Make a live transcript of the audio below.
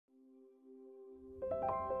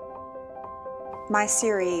My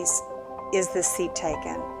series, Is This Seat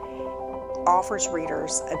Taken?, offers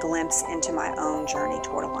readers a glimpse into my own journey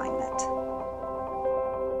toward alignment.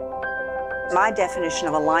 My definition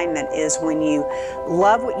of alignment is when you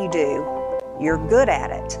love what you do, you're good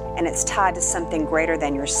at it, and it's tied to something greater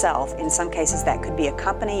than yourself. In some cases, that could be a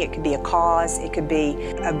company, it could be a cause, it could be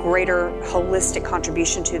a greater holistic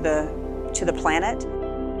contribution to the planet.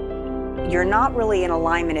 You're not really in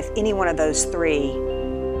alignment if any one of those three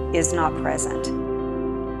is not present.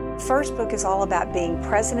 First book is all about being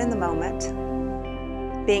present in the moment,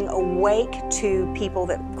 being awake to people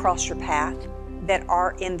that cross your path, that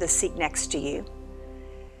are in the seat next to you,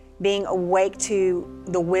 being awake to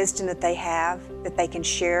the wisdom that they have, that they can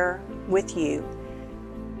share with you,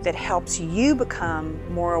 that helps you become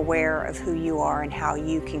more aware of who you are and how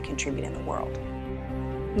you can contribute in the world.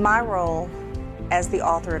 My role as the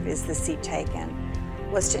author of Is This Seat Taken?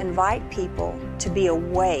 Was to invite people to be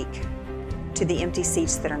awake to the empty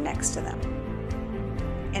seats that are next to them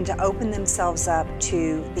and to open themselves up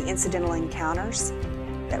to the incidental encounters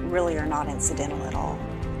that really are not incidental at all.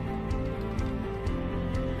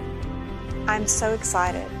 I'm so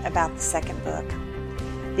excited about the second book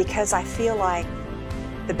because I feel like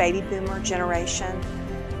the baby boomer generation,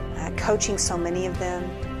 coaching so many of them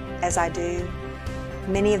as I do,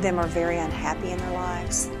 many of them are very unhappy in their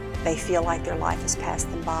lives. They feel like their life has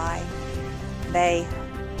passed them by. They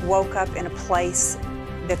woke up in a place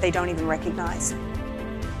that they don't even recognize.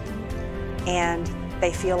 And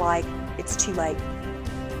they feel like it's too late.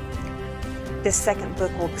 This second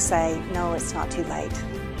book will say, no, it's not too late.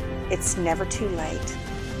 It's never too late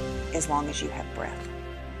as long as you have breath.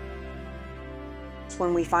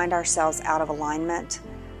 When we find ourselves out of alignment,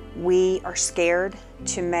 we are scared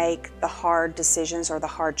to make the hard decisions or the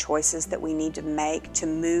hard choices that we need to make to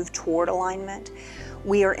move toward alignment.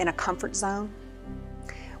 We are in a comfort zone.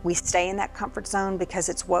 We stay in that comfort zone because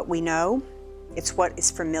it's what we know, it's what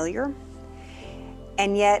is familiar,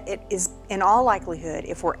 and yet it is, in all likelihood,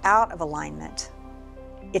 if we're out of alignment,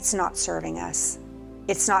 it's not serving us.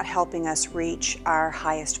 It's not helping us reach our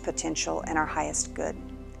highest potential and our highest good.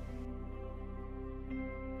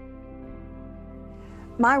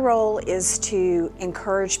 My role is to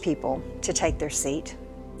encourage people to take their seat,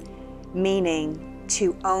 meaning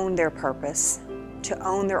to own their purpose, to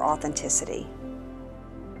own their authenticity,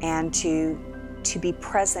 and to be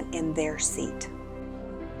present in their seat.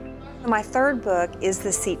 My third book, Is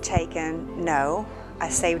This Seat Taken? No, I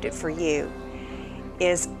Saved It For You,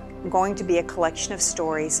 is going to be a collection of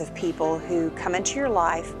stories of people who come into your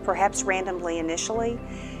life, perhaps randomly initially,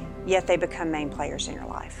 yet they become main players in your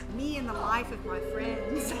life. Me in the life of my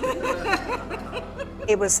friends.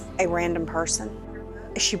 It was a random person.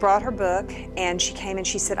 She brought her book and she came and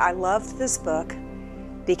she said, I loved this book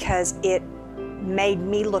because it made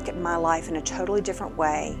me look at my life in a totally different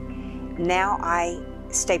way. Now I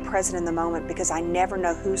stay present in the moment because I never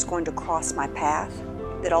know who's going to cross my path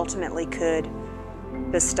that ultimately could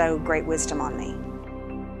bestow great wisdom on me.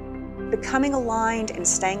 Becoming aligned and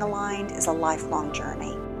staying aligned is a lifelong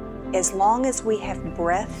journey. As long as we have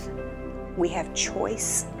breath, we have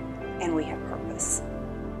choice, and we have purpose.